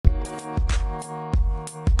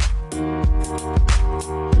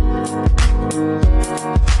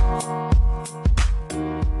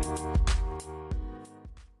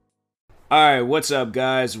Alright, what's up,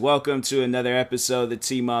 guys? Welcome to another episode of the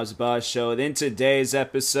T-Mob's Boss Show. And in today's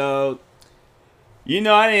episode,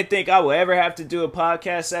 I didn't think I would ever have to do a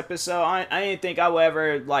podcast episode. I didn't think I would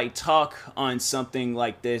ever, talk on something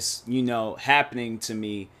like this, happening to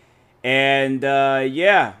me. And,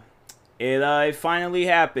 it finally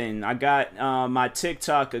happened. I got my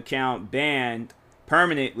TikTok account banned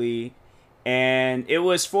permanently. And it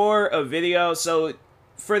was for a video, so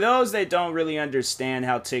for those that don't really understand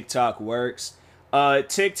how TikTok works,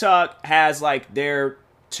 TikTok has their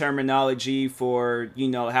terminology for,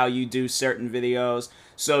 how you do certain videos.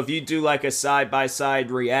 So if you do a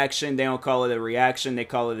side-by-side reaction, they don't call it a reaction, they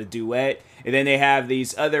call it a duet. And then they have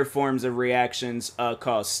these other forms of reactions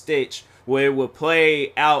called stitch, where it will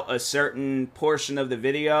play out a certain portion of the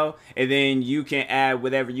video, and then you can add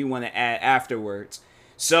whatever you want to add afterwards.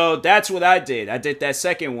 So that's what I did. I did that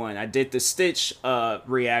second one. I did the Stitch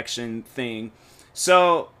reaction thing.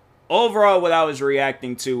 So overall, what I was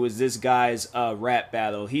reacting to was this guy's rap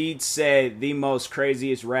battle. He said the most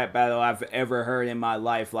craziest rap battle I've ever heard in my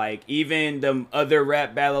life. Even the other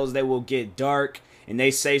rap battles, they will get dark and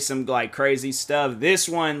they say some crazy stuff. This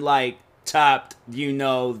one topped,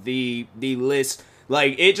 the list.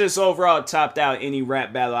 It just overall topped out any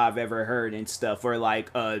rap battle I've ever heard and stuff. Or,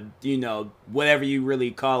 whatever you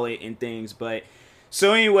really call it and things. But,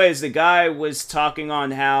 so anyways, the guy was talking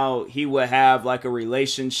on how he would have, a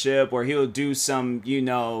relationship. Or he'll do some,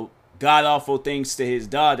 god-awful things to his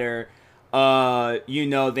daughter.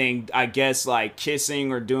 Then, I guess,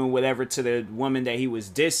 kissing or doing whatever to the woman that he was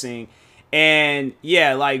dissing. And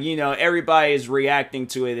yeah, everybody is reacting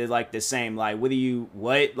to it as the same. Why would you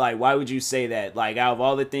say that? Out of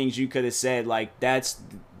all the things you could have said, that's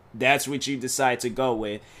what you decide to go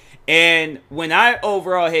with. And when I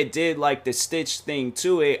overall had did the Stitch thing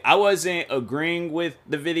to it, I wasn't agreeing with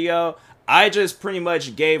the video. I just pretty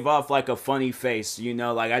much gave off a funny face,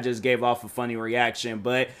 I just gave off a funny reaction.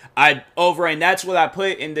 But and that's what I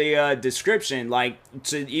put in the description,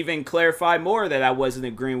 to even clarify more that I wasn't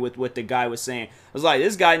agreeing with what the guy was saying. I was like,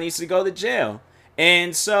 this guy needs to go to jail.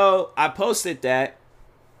 And so I posted that.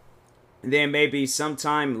 And then maybe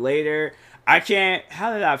sometime later, how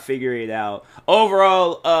did I figure it out?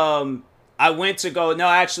 Overall, I went to go, no,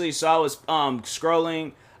 actually, so I was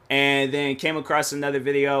scrolling. And then came across another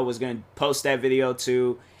video, was going to post that video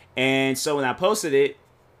too. And so when I posted it,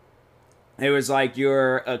 it was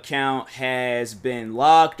your account has been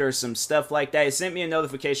locked or some stuff like that. It sent me a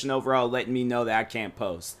notification overall letting me know that I can't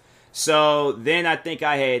post. So then I think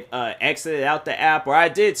I had exited out the app, or I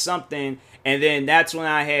did something. And then that's when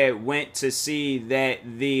I had went to see that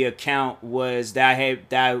the account was, that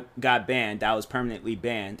got banned. That was permanently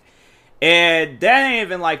banned. And that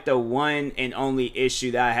ain't even the one and only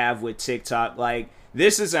issue that I have with TikTok.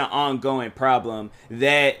 This is an ongoing problem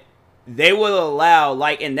that they will allow.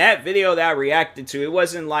 In that video that I reacted to, it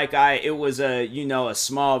wasn't it was a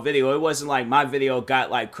small video. It wasn't my video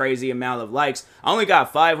got crazy amount of likes. I only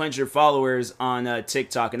got 500 followers on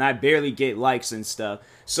TikTok, and I barely get likes and stuff.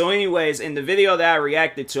 So anyways, in the video that I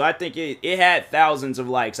reacted to, I think it had thousands of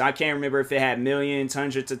likes. I can't remember if it had millions,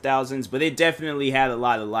 hundreds of thousands, but it definitely had a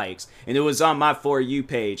lot of likes. And it was on my For You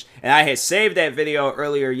page. And I had saved that video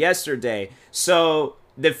earlier yesterday. So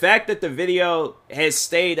the fact that the video has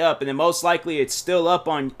stayed up, and then most likely it's still up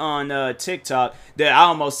on TikTok, that I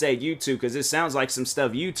almost said YouTube, because it sounds like some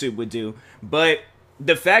stuff YouTube would do. But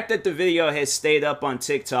the fact that the video has stayed up on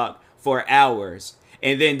TikTok for hours,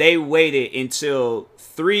 and then they waited until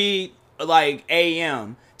 3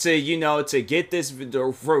 a.m. to get this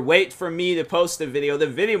video, wait for me to post the video.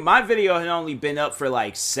 My video had only been up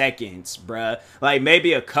for seconds, bruh.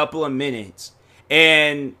 Maybe a couple of minutes.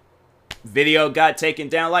 And video got taken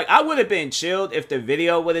down. I would have been chilled if the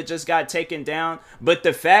video would have just got taken down. But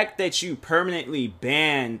the fact that you permanently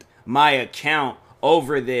banned my account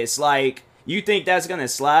over this, you think that's gonna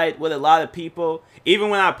slide with a lot of people? Even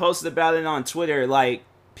when I posted about it on Twitter,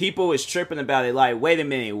 people was tripping about it. Wait a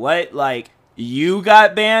minute, what? You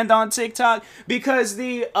got banned on TikTok? Because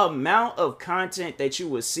the amount of content that you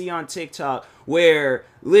will see on TikTok, where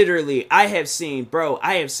literally I have seen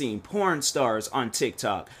porn stars on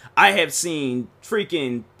TikTok. I have seen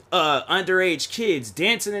freaking underage kids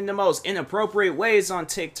dancing in the most inappropriate ways on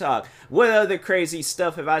TikTok. What other crazy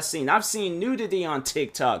stuff have I seen? I've seen nudity on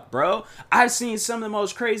TikTok, bro. I've seen some of the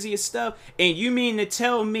most craziest stuff. And you mean to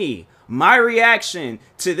tell me my reaction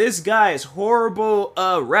to this guy's horrible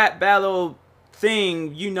rap battle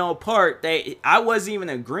thing, part that I wasn't even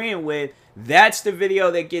agreeing with, that's the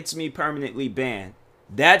video that gets me permanently banned?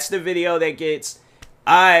 That's the video that gets,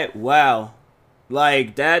 wow.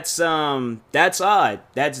 That's odd.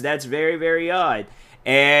 That's very, very odd.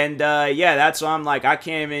 And yeah, that's why I'm like, I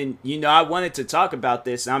can't even, you know, I wanted to talk about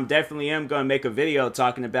this. And I'm definitely am going to make a video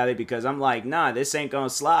talking about it because I'm like, nah, this ain't going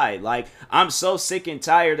to slide. Like, I'm so sick and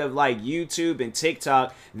tired of like YouTube and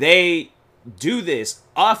TikTok. They do this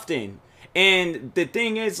often. And the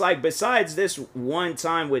thing is, like, besides this one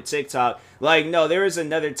time with TikTok, like, no, there was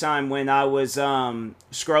another time when I was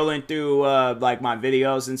scrolling through like my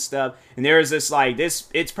videos and stuff, and there was this like this.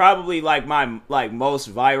 It's probably like my like most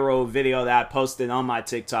viral video that I posted on my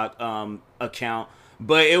TikTok account,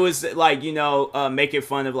 but it was like, you know, making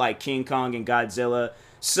fun of like King Kong and Godzilla.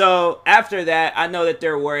 So after that, I know that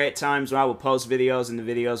there were at times when I would post videos and the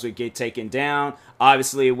videos would get taken down.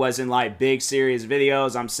 Obviously, it wasn't like big serious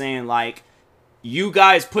videos. I'm saying like, you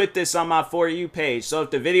guys put this on my For You page. So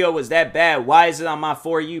if the video was that bad, why is it on my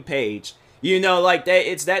For You page? You know, like that.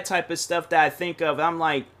 It's that type of stuff that I think of. I'm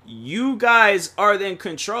like, you guys are in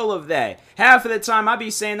control of that. Half of the time I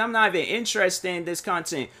be saying I'm not even interested in this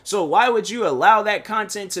content. So why would you allow that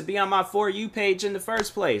content to be on my For You page in the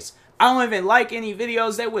first place? I don't even like any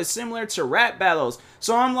videos that was similar to rap battles.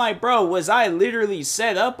 So I'm like, bro, was I literally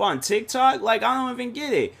set up on TikTok? Like, I don't even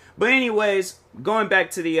get it. But anyways, going back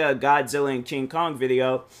to the Godzilla and King Kong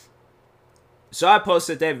video. So I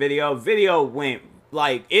posted that video. Video went,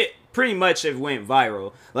 like, it pretty much have went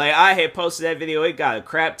viral. Like, I had posted that video. It got a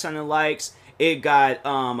crap ton of likes. It got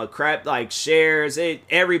a crap like shares.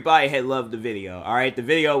 Everybody had loved the video. All right, the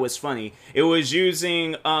video was funny. It was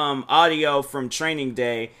using audio from Training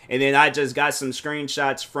Day, and then I just got some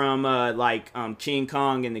screenshots from like King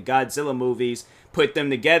Kong and the Godzilla movies, put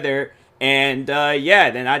them together, and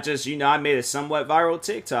yeah, then I just, you know, I made a somewhat viral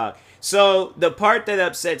TikTok. So the part that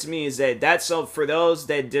upsets me is that that's, so for those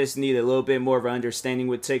that just need a little bit more of an understanding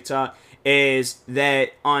with TikTok, is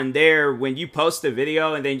that on there, when you post a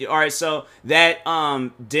video and then you, all right, so that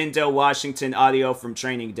Denzel Washington audio from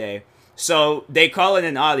Training Day, so they call it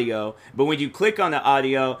an audio, but when you click on the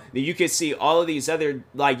audio, then you can see all of these other,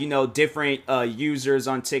 like, you know, different users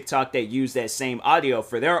on TikTok that use that same audio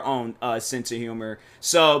for their own sense of humor.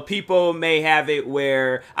 So people may have it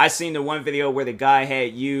where I seen the one video where the guy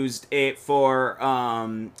had used it for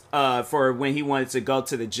when he wanted to go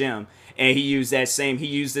to the gym. And he used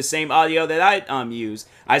the same audio that I use.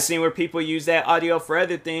 I've seen where people use that audio for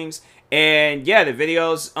other things. And yeah, the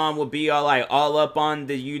videos will be all up on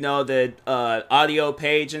the, you know, the audio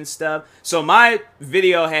page and stuff. So my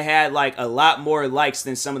video had like a lot more likes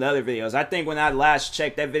than some of the other videos. I think when I last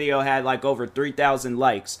checked, that video had like over 3,000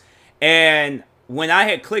 likes. And when I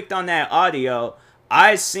had clicked on that audio,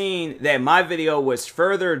 I seen that my video was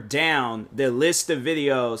further down the list of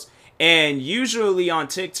videos. And usually on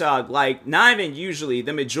TikTok, like, not even usually,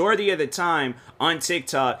 the majority of the time on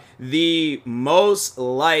TikTok, the most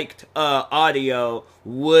liked audio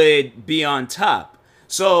would be on top.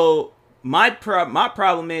 So my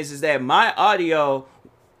problem is that my audio,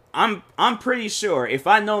 I'm pretty sure, if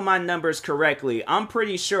I know my numbers correctly, I'm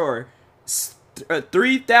pretty sure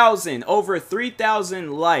 3,000, over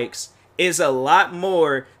 3,000 likes is a lot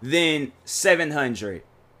more than 700.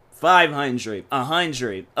 500,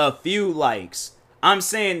 100, a few likes. I'm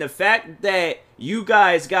saying the fact that you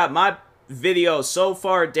guys got my video so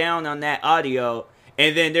far down on that audio,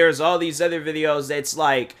 and then there's all these other videos that's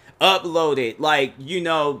like uploaded, like, you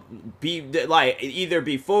know, be like either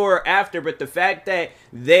before or after, but the fact that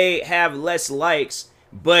they have less likes,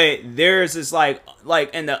 but theirs is like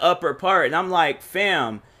in the upper part, and I'm like,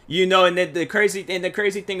 fam. You know, and the crazy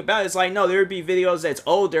thing about it is, like, no, there would be videos that's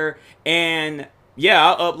older, and yeah,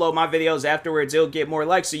 I'll upload my videos afterwards. It'll get more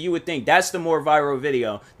likes. So you would think that's the more viral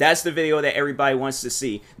video. That's the video that everybody wants to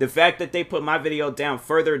see. The fact that they put my video down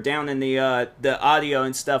further down in the audio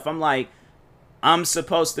and stuff, I'm like, I'm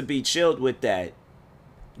supposed to be chilled with that.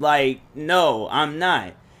 Like, no, I'm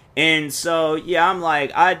not. And so, yeah, I'm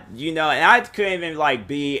like, you know, and I couldn't even, like,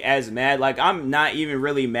 be as mad. Like, I'm not even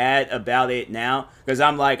really mad about it now. Because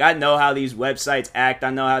I'm like, I know how these websites act. I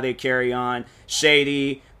know how they carry on.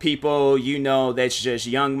 Shady people, you know, that's just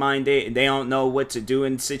young-minded. And they don't know what to do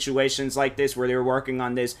in situations like this where they're working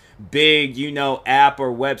on this big, you know, app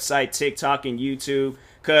or website, TikTok and YouTube.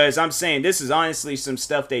 Because I'm saying this is honestly some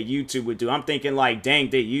stuff that YouTube would do. I'm thinking, like, dang,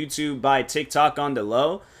 did YouTube buy TikTok on the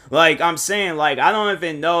low? Like, I'm saying, like, I don't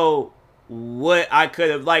even know what I could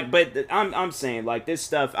have, like, but I'm saying, like, this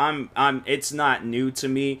stuff, it's not new to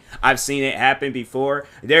me. I've seen it happen before.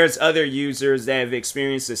 There's other users that have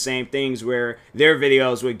experienced the same things where their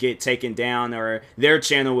videos would get taken down or their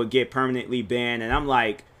channel would get permanently banned. And I'm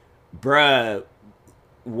like, bruh,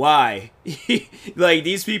 why? Like,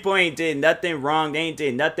 these people ain't did nothing wrong, they ain't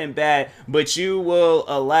did nothing bad, but you will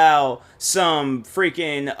allow some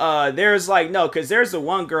freaking there's like, no, because there's the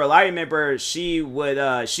one girl I remember, she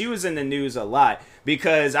was in the news a lot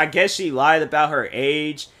because I guess she lied about her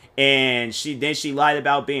age, and she lied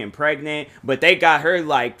about being pregnant, but they got her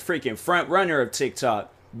like freaking front runner of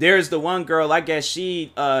TikTok. There's the one girl, I guess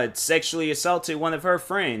she sexually assaulted one of her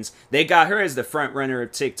friends. They got her as the front runner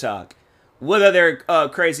of TikTok. What other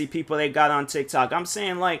crazy people they got on TikTok? I'm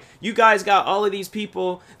saying, like, you guys got all of these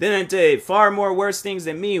people that did far more worse things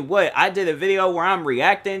than me. What? I did a video where I'm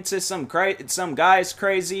reacting to some guy's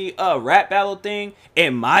crazy rap battle thing,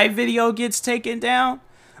 and my video gets taken down?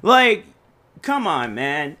 Like, come on,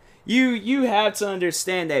 man. You have to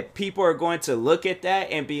understand that people are going to look at that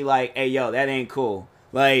and be like, hey, yo, that ain't cool.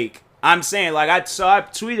 Like, I'm saying, like, I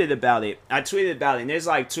tweeted about it. And there's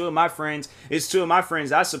like two of my friends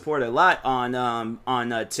I support a lot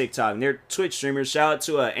on TikTok. And they're Twitch streamers. Shout out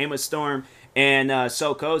to Emma Storm and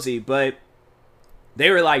So Cozy. But they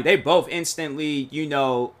were like, they both instantly,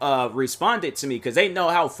 responded to me because they know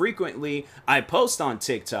how frequently I post on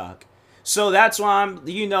TikTok. So that's why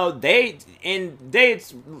they've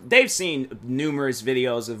seen numerous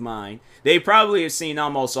videos of mine. They probably have seen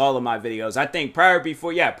almost all of my videos. I think prior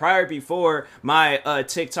before my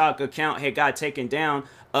TikTok account had got taken down,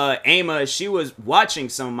 Ama, she was watching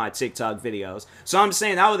some of my TikTok videos. So I'm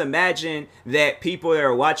saying, I would imagine that people that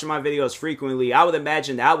are watching my videos frequently, I would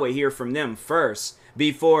imagine that I would hear from them first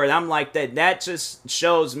before. And I'm like, that just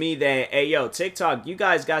shows me that, hey, yo, TikTok, you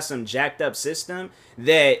guys got some jacked up system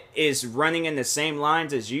that is running in the same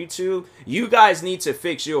lines as YouTube. You guys need to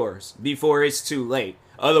fix yours before it's too late.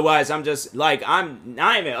 Otherwise, I'm just like, I'm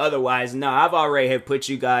not even otherwise. No, I've already have put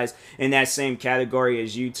you guys in that same category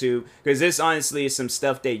as YouTube, because this honestly is some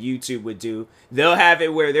stuff that YouTube would do. They'll have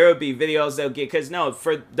it where there will be videos they'll get, because no,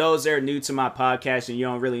 for those that are new to my podcast and you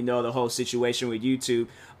don't really know the whole situation with YouTube,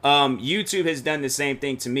 YouTube has done the same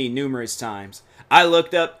thing to me numerous times. I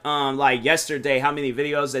looked up like yesterday how many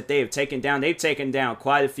videos that they have taken down. They've taken down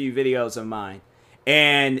quite a few videos of mine.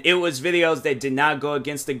 And it was videos that did not go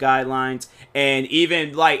against the guidelines. And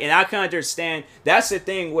even like, and I can understand, that's the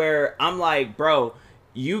thing where I'm like, bro,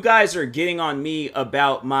 you guys are getting on me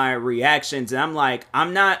about my reactions, and I'm like,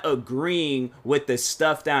 I'm not agreeing with the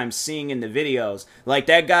stuff that I'm seeing in the videos. Like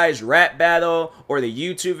that guy's rap battle or the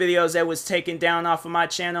YouTube videos that was taken down off of my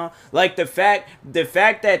channel. Like the fact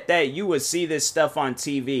that you would see this stuff on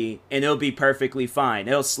TV and it'll be perfectly fine.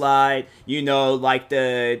 It'll slide, like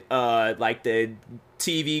the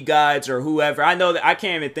TV guides or whoever. I know that I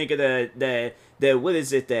can't even think of the what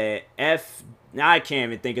is it, the F. Now I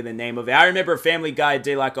can't even think of the name of it. I remember Family Guy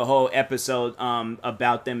did like a whole episode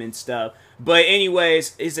about them and stuff. But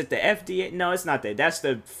anyways, is it the FDA? No, it's not that. That's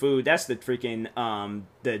the food. That's the freaking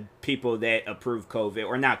the people that approve COVID,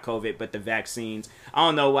 or not COVID, but the vaccines. I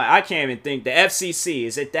don't know why. I can't even think. The FCC,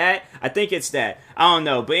 is it that? I think it's that. I don't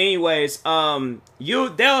know. But anyways, they'll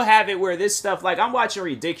have it where this stuff, like I'm watching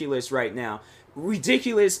Ridiculous right now.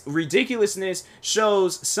 Ridiculousness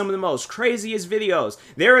shows some of the most craziest videos.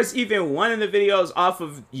 There is even one of the videos off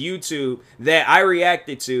of YouTube that I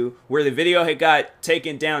reacted to where the video had got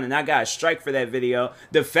taken down and I got a strike for that video.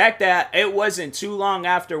 The fact that it wasn't too long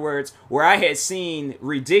afterwards where I had seen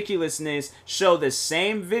Ridiculousness show the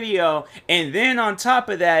same video, and then on top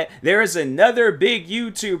of that, there is another big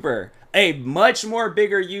YouTuber, a much more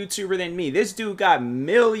bigger YouTuber than me. This dude got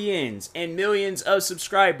millions and millions of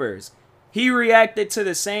subscribers. He reacted to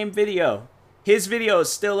the same video. His video is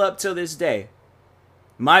still up till this day.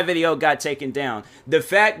 My video got taken down. The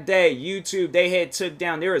fact that YouTube, they had took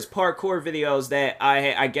down, there was parkour videos that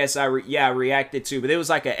I guess I reacted to, but it was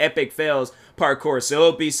like an epic fails parkour. So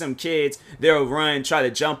it'll be some kids, they'll run, try to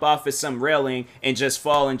jump off of some railing and just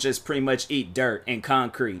fall and just pretty much eat dirt and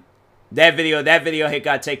concrete. That video had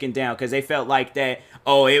got taken down because they felt like that,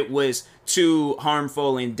 oh, it was too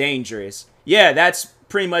harmful and dangerous. Yeah, that's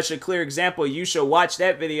pretty much a clear example. You should watch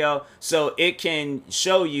that video so it can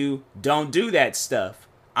show you don't do that stuff.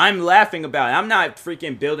 I'm laughing about it. I'm not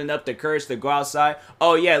freaking building up the courage to go outside.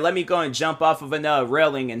 Oh yeah, let me go and jump off of another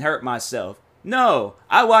railing and hurt myself. No,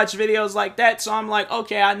 I watch videos like that, so I'm like,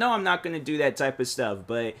 okay, I know I'm not going to do that type of stuff.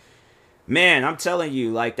 But man, I'm telling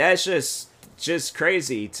you, like, that's just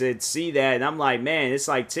crazy to see that. And I'm like, man, it's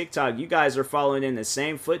like TikTok, you guys are following in the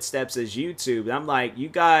same footsteps as YouTube. And I'm like, you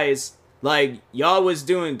guys, like, y'all was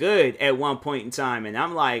doing good at one point in time, and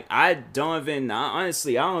I'm like,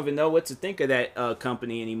 honestly, I don't even know what to think of that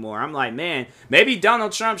company anymore. I'm like, man, maybe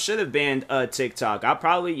Donald Trump should have banned TikTok. It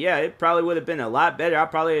probably would have been a lot better. I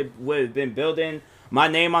probably would have been building my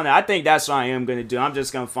name on it. I think that's what I am gonna do. I'm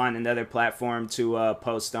just gonna find another platform to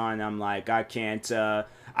post on. I'm like, I can't,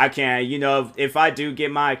 you know, if I do get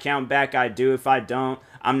my account back, I do. If I don't,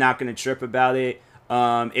 I'm not gonna trip about it.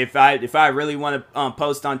 If I really want to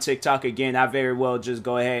post on TikTok again, I very well just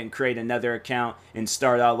go ahead and create another account and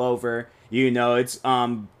start all over. You know, it's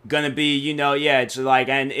gonna be, you know, yeah, it's like,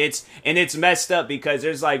 and it's messed up because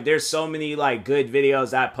there's so many like good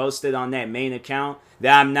videos I posted on that main account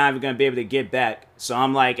that I'm not even gonna be able to get back. So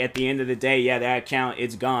I'm like, at the end of the day, yeah, that account,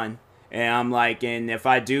 it's gone. And I'm like, and if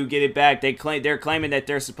I do get it back, they're claiming that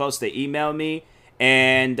they're supposed to email me,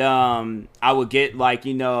 and I will get, like,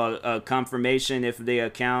 you know, a confirmation if the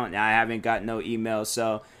account. I haven't got no email,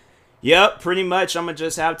 so yep, pretty much I'm gonna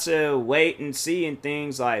just have to wait and see and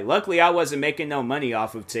things. Like, luckily I wasn't making no money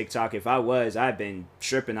off of TikTok. If I was, I've been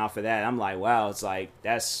tripping off of that. I'm like, wow, it's like,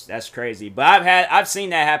 that's crazy. But I've seen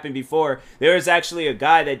that happen before. There was actually a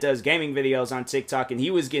guy that does gaming videos on TikTok, and he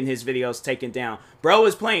was getting his videos taken down. Bro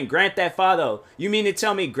was playing Grand Theft Auto. You mean to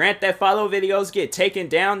tell me Grand Theft Auto videos get taken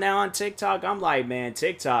down now on TikTok? I'm like, man,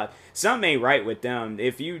 TikTok, something ain't right with them.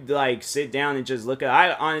 If you like sit down and just look at,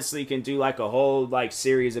 I honestly can do like a whole like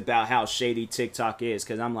series about how shady TikTok is,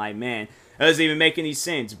 because I'm like, man, that doesn't even make any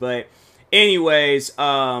sense. But anyways,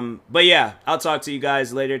 but yeah, I'll talk to you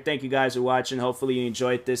guys later. Thank you guys for watching. Hopefully you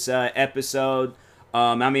enjoyed this episode.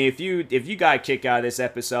 I mean, if you got a kick out of this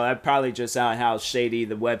episode, I'd probably just out how shady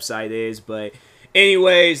the website is. But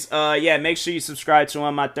anyways, yeah, make sure you subscribe to one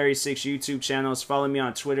of my 36 YouTube channels. Follow me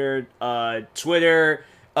on Twitter,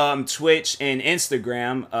 Twitch, and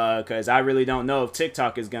Instagram, because I really don't know if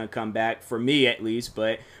TikTok is going to come back, for me at least.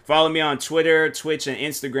 But follow me on Twitter, Twitch, and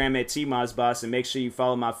Instagram at TMozBoss, and make sure you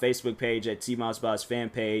follow my Facebook page at TMozBoss fan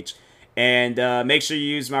page. And make sure you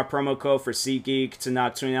use my promo code for SeatGeek to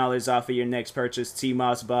knock $20 off of your next purchase,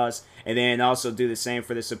 TMozBoss. And then also do the same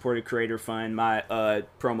for the Supported Creator Fund, my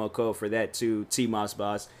promo code for that too,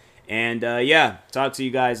 TMozBoss. And yeah, talk to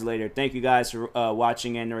you guys later. Thank you guys for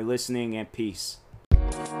watching and or listening, and peace.